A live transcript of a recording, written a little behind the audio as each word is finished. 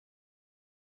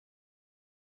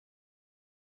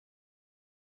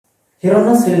Here on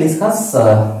us we will discuss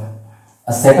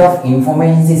a set of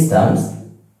information systems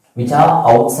which are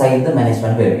outside the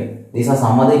management pyramid. These are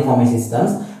some other information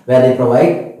systems where they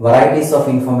provide varieties of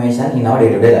information in our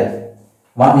day-to-day life.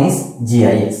 One is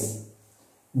GIS,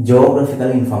 Geographical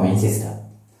Information System.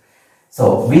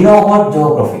 So we know about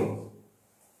geography.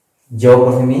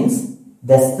 Geography means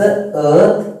that's the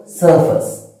earth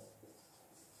surface.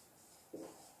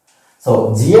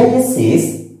 So GIS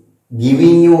is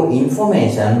giving you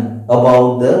information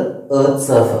about the earth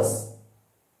surface.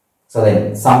 So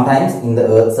then sometimes in the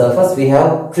earth surface we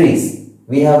have trees,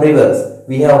 we have rivers,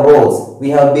 we have roads, we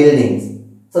have buildings.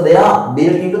 So they are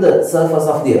built into the surface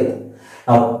of the earth.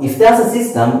 Now if there's a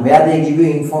system where they give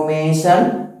you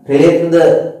information related to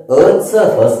the earth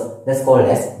surface, that's called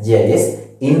as GIS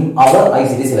in our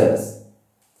ICT syllabus.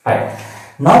 Right.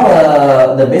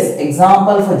 Now the best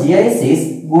example for GIS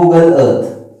is Google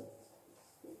Earth.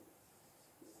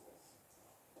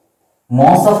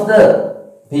 Most of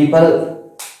the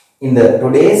people in the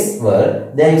today's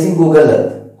world, they are using Google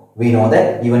Earth. We know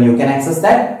that even you can access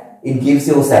that. It gives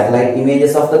you satellite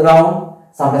images of the ground.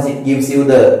 Sometimes it gives you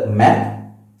the map.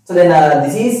 So then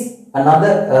this is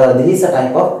a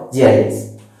type of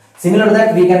GIS. Similar to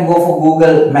that, we can go for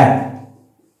Google Map.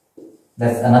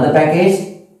 That's another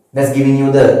package that's giving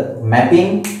you the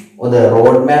mapping or the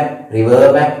road map,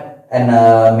 river map, and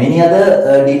many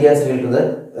other details related to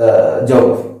the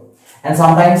geography. And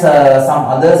sometimes some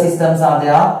other systems are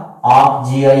there,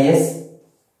 ArcGIS.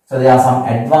 So there are some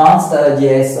advanced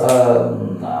GIS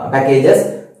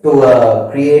packages to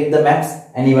create the maps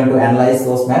and even to analyze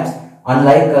those maps,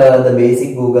 unlike the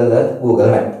basic Google Earth,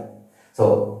 Google Map.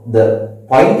 So the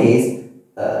point is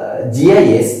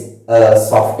GIS, a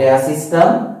software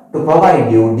system to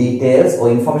provide you details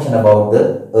or information about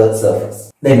the earth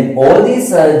surface. Then all these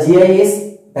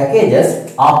GIS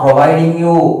packages are providing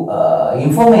you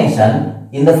information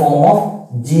in the form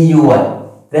of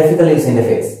GUI, graphical user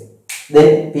interface.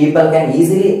 Then people can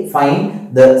easily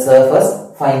find the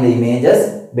surface, find the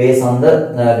images based on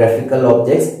the graphical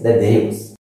objects that they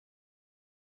use.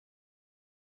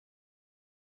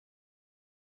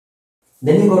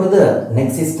 Then you go to the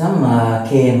next system,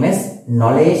 KMS,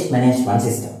 Knowledge Management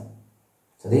System.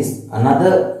 So this is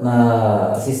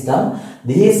another system.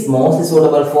 This is mostly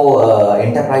suitable for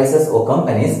enterprises or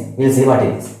companies. We'll see what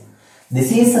it is.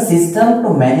 This is a system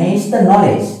to manage the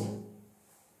knowledge.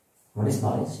 What is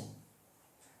knowledge?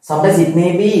 Sometimes it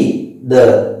may be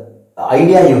the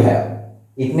idea you have.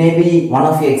 It may be one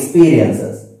of your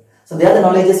experiences. So they are the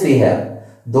knowledges we have.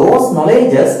 Those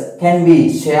knowledges can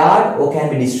be shared or can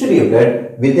be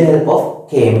distributed with the help of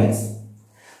KMS.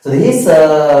 So this is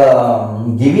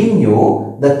giving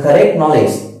you the correct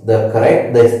knowledge,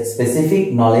 the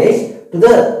specific knowledge to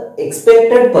the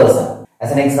expected person.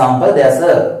 As an example, there's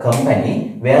a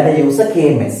company where they use a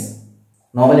KMS.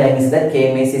 Normally I mean that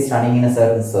KMS is running in a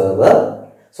certain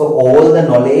server. So all the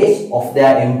knowledge of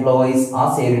their employees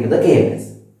are saved into the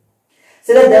KMS.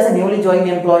 Say that there's a newly joined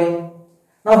employee.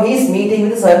 Now he is meeting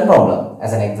with a certain problem.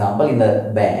 As an example, in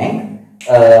the bank,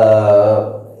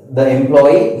 the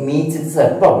employee meets with a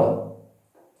certain problem.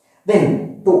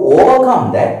 Then to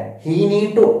overcome that, he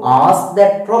needs to ask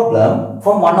that problem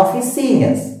from one of his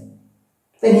seniors.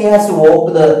 Then he has to walk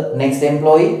to the next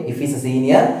employee. If he's a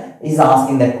senior, he's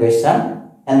asking that question,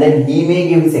 and then he may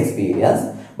give his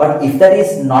experience. But if that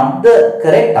is not the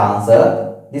correct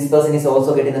answer, this person is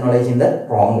also getting the knowledge in the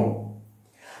wrong way.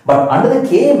 But under the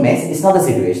KMS, it's not the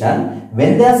situation.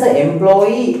 When there's an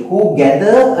employee who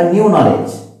gather a new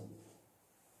knowledge,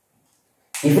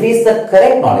 if it is the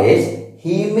correct knowledge,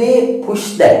 he may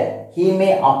push that. He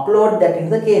may upload that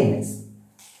into the KMS.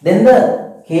 Then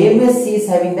the KMS is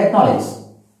having that knowledge.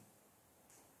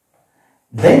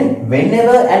 Then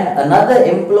whenever another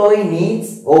employee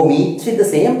needs or meets with the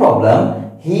same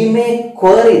problem, he may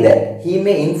query that. He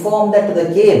may inform that to the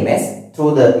KMS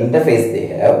through the interface they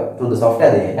have, through the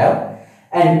software they have.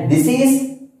 And this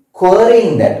is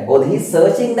querying that, or he is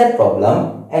searching that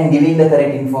problem and giving the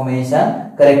correct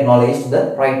information, correct knowledge to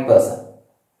the right person.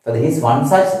 So this is one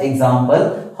such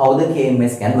example how the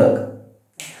KMS can work.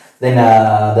 Then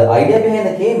the idea behind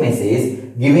the KMS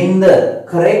is giving the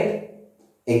correct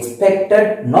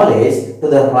expected knowledge to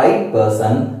the right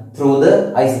person through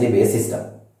the ICT based system.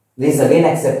 This is again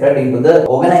accepted into the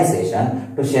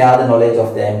organization to share the knowledge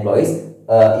of their employees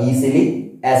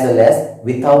easily as well as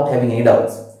without having any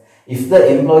doubts. If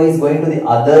the employee is going to the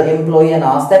other employee and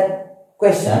ask that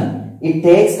question, it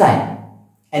takes time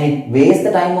and it wastes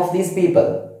the time of these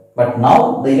people. But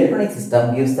now the electronic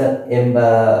system gives the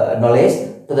knowledge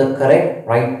to the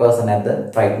right person at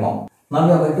the right moment. Now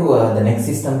we are going to the next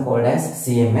system called as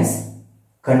CMS,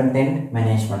 content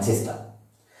management system.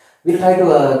 We'll try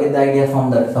to get the idea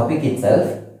from the topic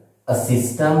itself. A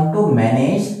system to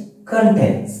manage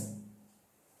contents.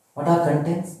 What are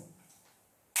contents?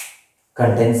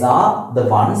 Contents are the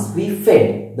ones we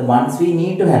fed, the ones we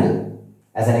need to handle.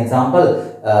 As an example,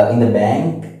 in the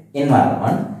bank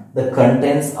environment, the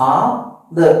contents are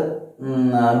the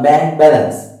bank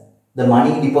balance, the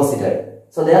money deposited.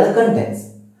 So they are the contents.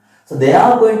 So they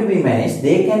are going to be managed,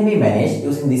 they can be managed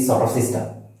using this sort of system.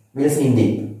 We'll see in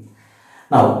deep.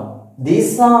 Now,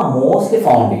 these are mostly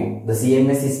found in, the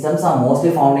CMS systems are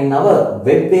mostly found in our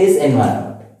web-based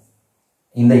environment,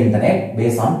 in the internet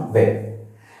based on web.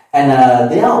 And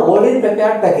they are already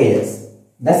prepared packages.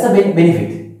 That's the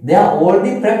benefit. They are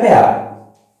already prepared.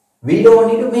 We don't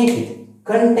need to make it.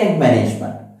 Content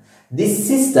management. This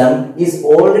system is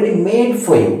already made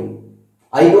for you.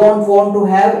 I don't want to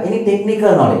have any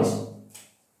technical knowledge.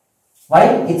 Why?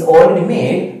 It's already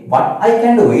made. What I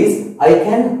can do is, I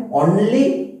can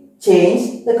only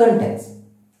change the contents.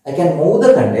 I can move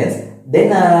the contents.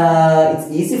 Then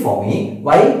it's easy for me.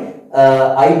 Why?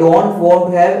 I don't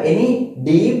want to have any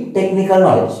deep technical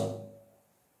knowledge.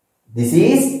 This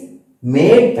is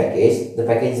made package. The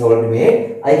package is already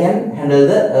made. I can handle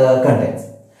the contents.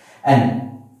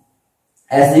 And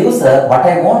as the user, what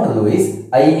I want to do is,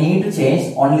 I need to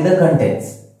change only the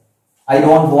contents. I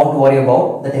don't want to worry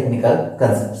about the technical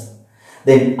concepts.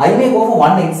 Then I may go for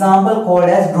one example called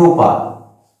as Drupal.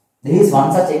 There is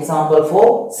one such example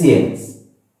for CMS.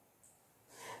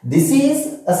 This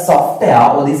is a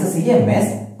software, or this is a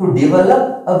CMS to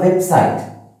develop a website.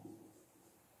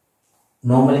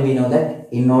 Normally we know that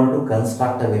in order to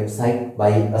construct a website by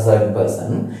a certain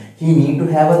person, he need to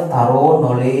have a thorough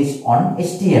knowledge on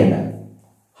HTML,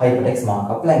 hypertext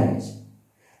markup language.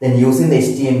 Then using the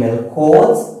HTML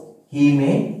codes, he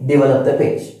may develop the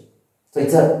page. So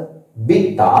it's a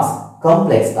big task,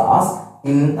 complex task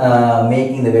in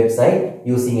making the website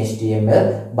using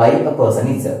HTML by a person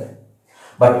itself.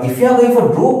 But if you are going for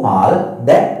Drupal,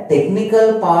 that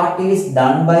technical part is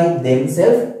done by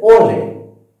themselves already.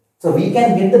 So we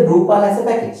can get the Drupal as a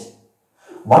package.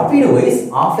 What we do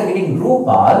is, after getting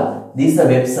Drupal, this is a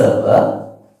web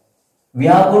server, we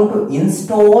are going to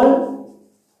install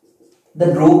the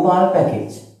Drupal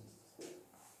package.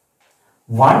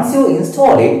 Once you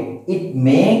install it, it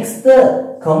makes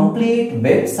the complete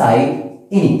website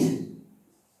in it.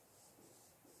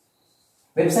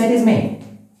 Website is made.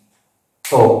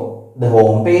 So the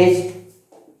home page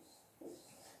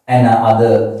and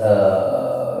other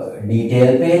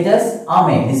detailed pages are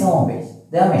made. This is a home page.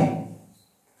 They are made.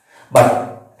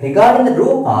 But regarding the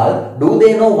Drupal, do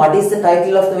they know what is the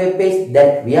title of the web page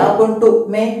that we are going to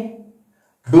make?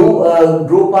 Do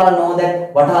Drupal know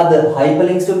that what are the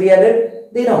hyperlinks to be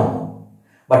added? They don't know.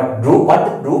 But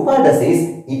what Drupal does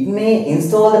is, it may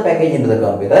install the package into the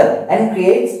computer and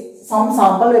creates some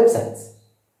sample websites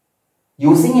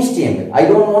using HTML. I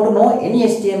don't want to know any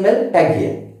HTML tag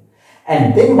here.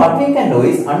 And then what we can do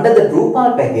is, under the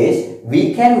Drupal package,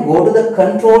 we can go to the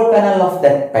control panel of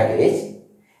that package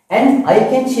and I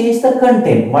can change the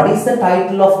content. What is the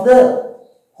title of the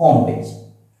home page?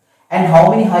 And how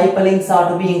many hyperlinks are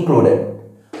to be included?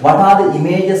 What are the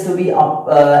images to be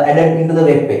added into the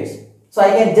web page? So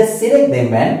I can just select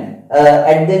them and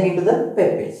add them into the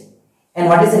web page. And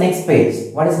what is the next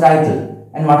page? What is the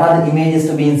title? And what are the images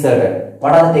to be inserted?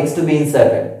 What are the text to be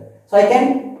inserted? So I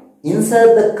can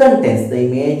insert the contents, the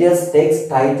images, text,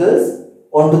 titles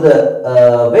onto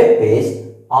the web page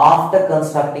after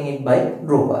constructing it by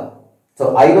Drupal.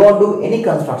 So I don't do any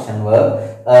construction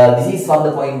work. This is what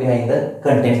the point behind the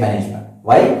content management.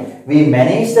 Why? We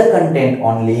manage the content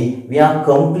only. We are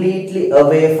completely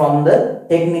away from the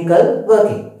technical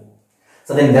working.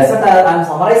 So then that's what I am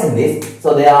summarizing this.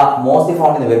 So they are mostly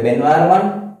found in the web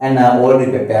environment and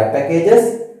already prepared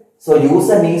packages. So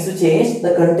user needs to change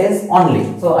the contents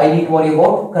only. So I need to worry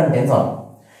about contents only.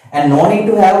 And no need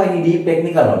to have any deep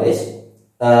technical knowledge.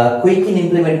 Quick in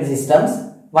implementing systems.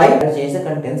 Why? Change the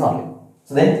contents only.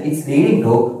 So then it's leading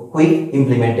to quick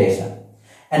implementation.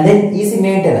 And then easy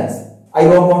maintenance. I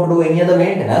don't want to do any other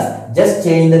maintenance. Just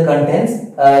change the contents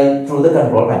through the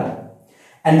control panel.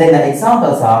 And then the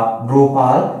examples are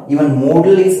Drupal. Even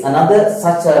Moodle is another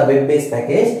such a web-based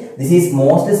package. This is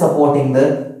mostly supporting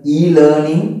the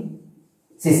e-learning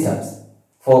systems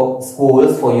for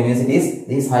schools, for universities.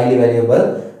 This is highly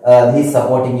valuable. This is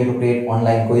supporting you to create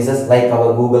online quizzes like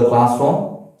our Google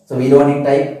Classroom. So we don't need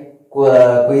type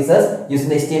quizzes using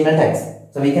the HTML tags.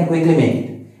 So we can quickly make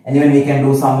it. And even we can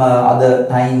do some other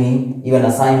timing, even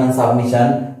assignment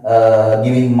submission,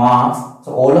 giving marks.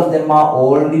 So all of them are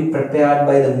already prepared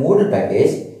by the Moodle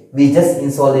package. we just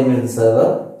install them in the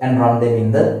server and run them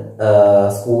in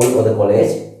the school or the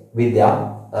college with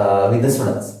the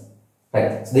students.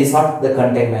 Right. So this is what the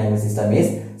content management system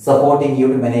is, supporting you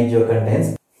to manage your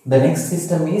contents. The next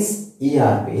system is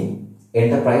ERP,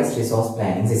 Enterprise Resource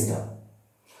Planning System.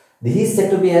 This is said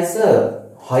to be as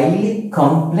a highly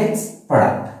complex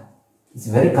product. It's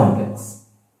very complex.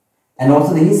 And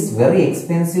also this is very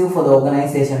expensive for the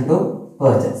organization to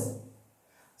purchase.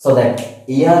 So that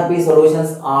ERP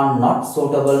solutions are not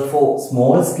suitable for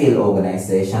small scale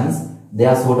organizations. They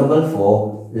are suitable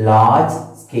for large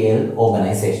scale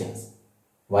organizations.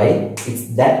 Why?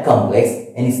 It's that complex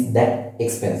and it's that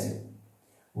expensive.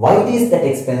 Why it is that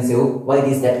expensive? Why it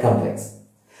is that complex?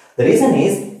 The reason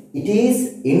is it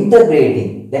is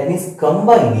integrating, that means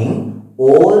combining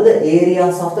all the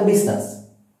areas of the business.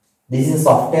 This is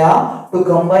software to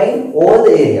combine all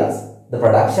the areas. The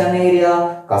production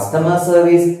area, customer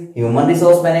service, human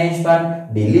resource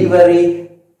management,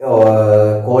 delivery,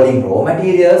 calling raw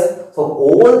materials. So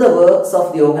all the works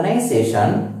of the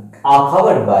organization are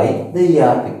covered by the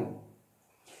ERP.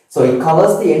 So it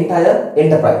covers the entire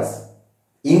enterprise,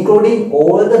 including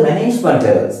all the management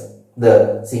levels.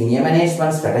 The senior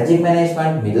management, strategic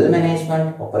management, middle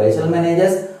management, operational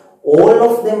managers, all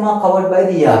of them are covered by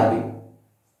the ERP.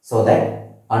 So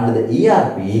that under the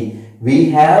ERP,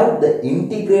 we have the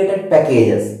integrated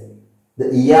packages.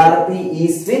 The ERP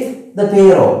is with the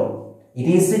payroll. It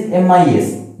is with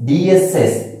MIS,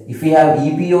 DSS. If we have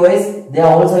EPOS, they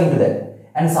are also into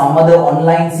that. And some other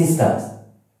online systems.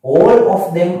 All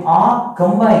of them are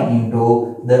combined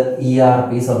into the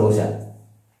ERP solution.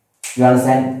 You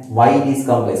understand why it is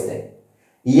complex then?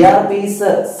 ERP is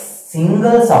a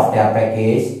single software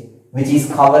package which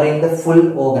is covering the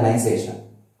full organization.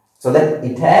 So that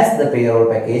it has the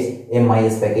payroll package,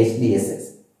 MIS package,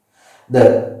 DSS.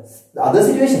 The other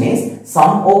situation is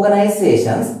some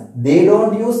organizations, they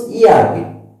don't use ERP.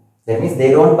 That means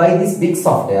they don't buy this big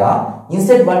software.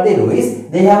 Instead, what they do is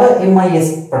they have a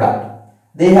MIS product.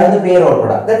 They have the payroll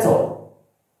product. That's all.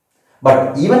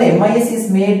 But even MIS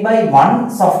is made by one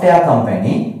software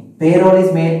company. Payroll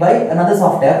is made by another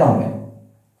software company.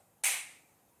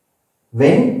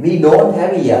 When we don't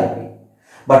have ERP.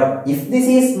 But if this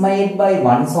is made by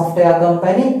one software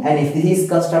company and if this is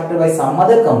constructed by some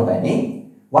other company,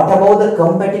 what about the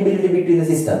compatibility between the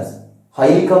systems?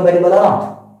 Highly compatible or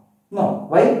not? No.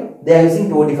 Why? They are using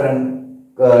two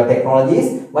different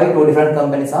technologies. Why two different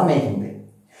companies are making them?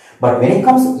 But when it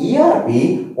comes to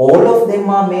ERP, all of them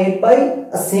are made by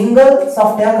a single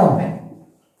software company.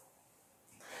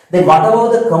 Then what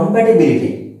about the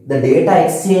compatibility? The data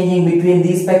exchanging between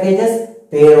these packages,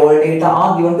 payroll data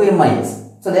are given to MIS.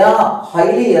 So they are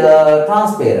highly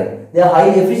transparent. They are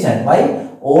highly efficient. Why?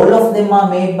 All of them are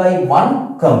made by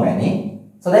one company,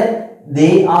 so that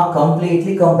they are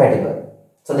completely compatible.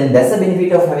 So then that's the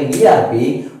benefit of having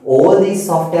ERP. All these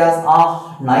softwares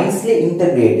are nicely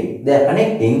integrating. They are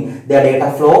connecting their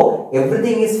data flow.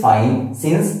 Everything is fine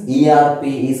since ERP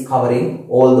is covering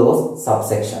all those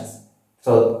subsections.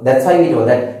 So that's why we know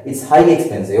that it's highly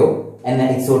expensive and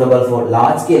it's suitable for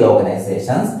large scale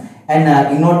organizations.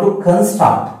 And in order to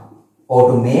construct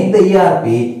or to make the ERP,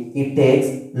 it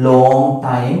takes long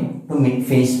time to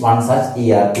finish one such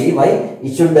ERP. Why?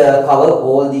 It should cover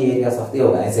all the areas of the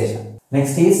organization.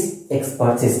 Next is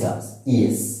expert systems,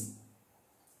 ES.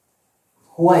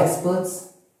 Who are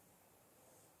experts?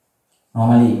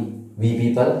 Normally, we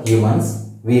people, humans,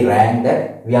 we rank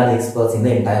that we are the experts in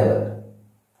the entire world.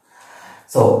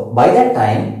 So, by that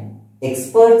time,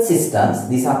 expert systems,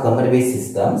 these are computer-based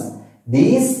systems,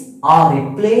 these are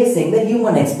replacing the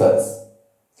human experts.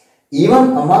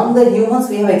 Even among the humans,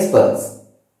 we have experts.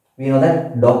 We know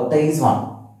that doctor is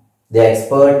one. They are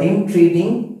expert in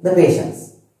treating the patients.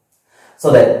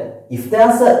 So that if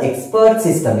there's an expert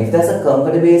system, if there's a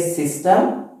computer-based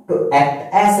system to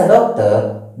act as a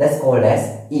doctor, that's called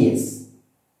as ES.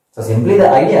 So simply the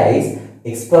idea is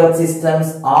expert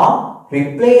systems are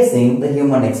replacing the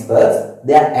human experts.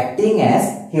 They are acting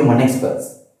as human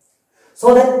experts.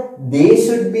 So that they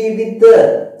should be with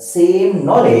the same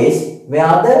knowledge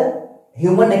where the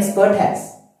human expert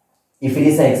has. If it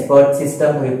is an expert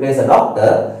system to replace a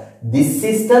doctor, this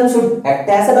system should act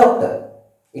as a doctor.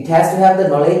 It has to have the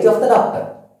knowledge of the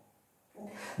doctor.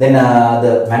 Then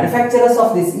the manufacturers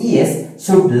of this ES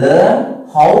should learn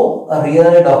how a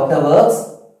real doctor works.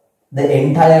 The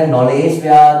entire knowledge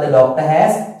where the doctor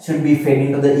has should be fed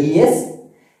into the ES.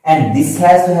 And this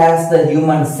has to have the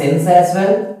human sense as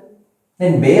well.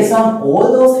 Then based on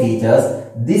all those features,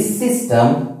 this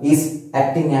system is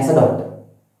acting as a doctor.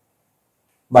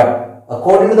 But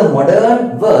according to the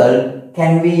modern world,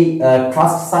 can we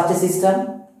trust such a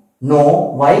system?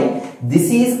 No, why?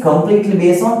 This is completely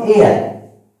based on AI.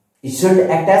 It should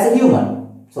act as a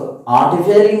human. So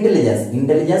artificial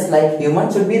intelligence like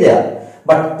human should be there.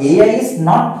 But AI is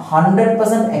not 100%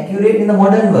 accurate in the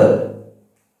modern world.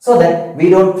 So that we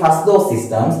don't trust those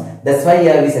systems. That's why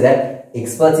we say that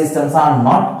expert systems are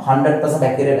not 100%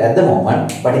 accurate at the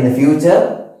moment. But in the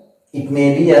future, it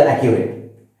may be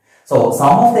accurate. So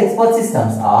some of the expert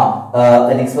systems are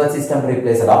an expert system to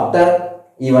replace a doctor,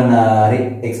 even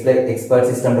expert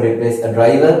system to replace a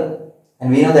driver.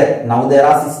 And we know that now there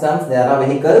are systems, there are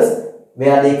vehicles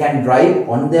where they can drive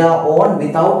on their own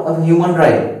without a human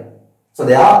driver. So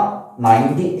they are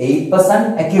 98%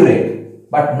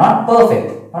 accurate, but not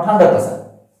perfect, not 100%.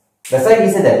 That's why we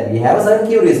say that we have a certain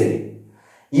curiosity.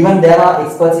 Even there are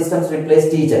expert systems to replace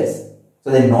teachers.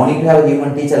 So there is no need to have a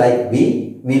human teacher like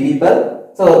we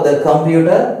people. So the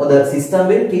computer or the system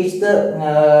will teach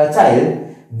the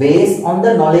child based on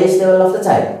the knowledge level of the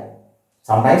child.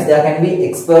 Sometimes there can be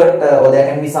expert or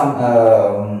there can be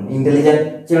some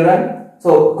intelligent children.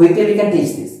 So quickly we can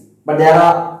teach this. But there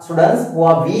are students who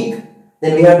are weak.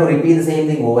 Then we have to repeat the same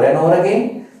thing over and over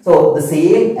again. So the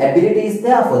same ability is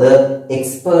there for the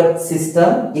expert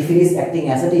system if it is acting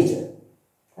as a teacher.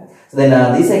 So then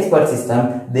this expert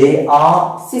system, they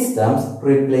are systems to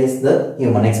replace the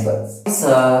human experts.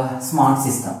 Smart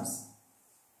systems.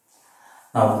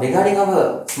 Now regarding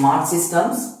our smart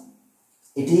systems,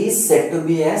 it is said to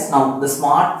be as, now the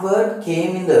smart word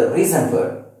came in the recent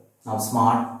word. Now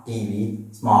smart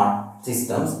TV, smart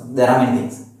systems, there are many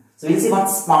things. So we'll see what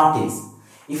smart is.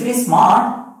 If it is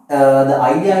smart, the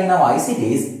idea in our ICT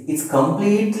is it's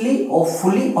completely or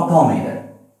fully automated.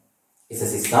 It's a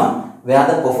system where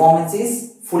the performance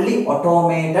is fully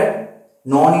automated,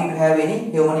 no need to have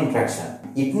any human interaction.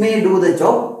 It may do the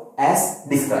job as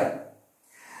described.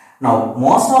 Now,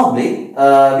 most probably,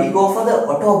 we go for the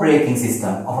auto braking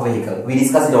system of a vehicle. We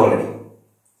discussed it already.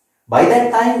 By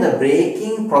that time, the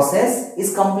braking process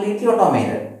is completely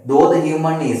automated. Though the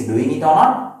human is doing it or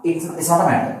not, it's not a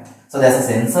matter. So, there's a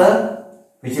sensor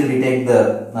which will detect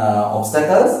the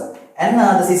obstacles and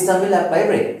the system will apply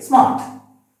brake. Smart.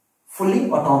 Fully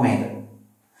automated.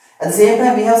 At the same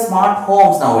time, we have smart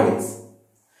homes nowadays.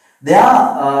 They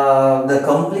are the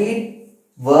complete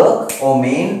work or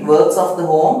main works of the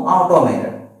home are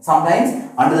automated. Sometimes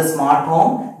under the smart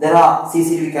home, there are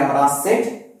CCTV cameras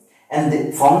set,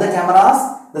 and from the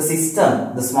cameras, the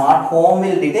system, the smart home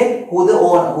will detect who the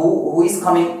owner, who is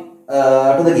coming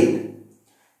to the gate,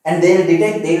 and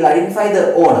they will identify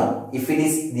the owner. If it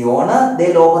is the owner,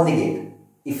 they will open the gate.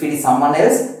 If it is someone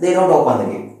else, they don't open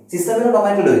the gate. System will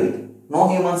automatically do it. No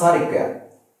humans are required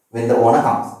when the owner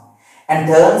comes. And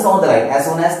turns on the light. As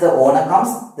soon as the owner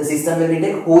comes, the system will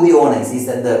detect who the owner is. Is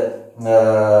that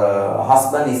the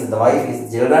husband, is it the wife,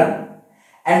 is it children?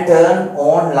 And turn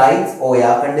on lights or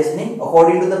air conditioning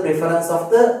according to the preference of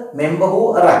the member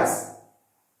who arrives.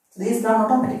 So this is done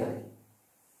automatically.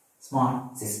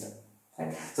 Smart system.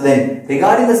 Right? So then,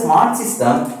 regarding the smart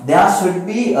system, there should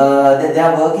be, they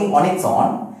are working on its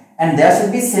own. And there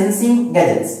should be sensing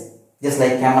gadgets, just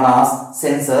like cameras,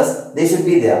 sensors, they should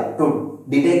be there to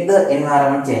detect the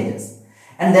environment changes.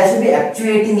 And there should be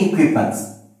actuating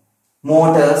equipments,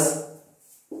 motors,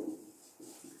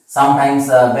 sometimes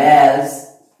valves.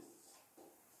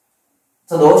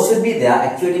 So those should be there.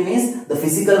 Actuating means the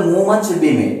physical movement should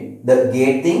be made. The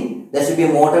gate thing, there should be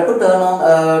a motor to turn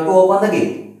on, to open the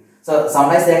gate. So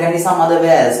sometimes there can be some other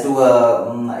valves to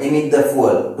emit the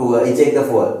fuel, to eject the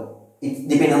fuel. It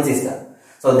depends on system.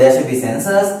 So there should be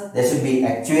sensors, there should be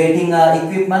actuating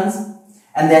equipments,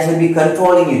 and there should be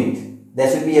controlling unit. There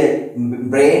should be a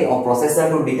brain or processor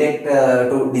to detect,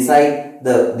 to decide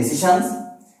the decisions,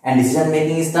 and decision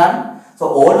making is done. So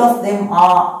all of them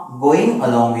are going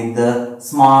along with the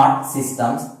smart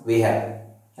systems we have.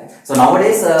 So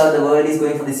nowadays the world is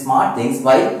going for the smart things.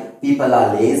 Why? People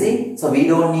are lazy, so we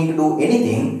don't need to do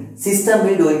anything. System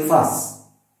will do it first.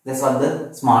 That's what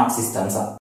the smart systems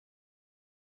are.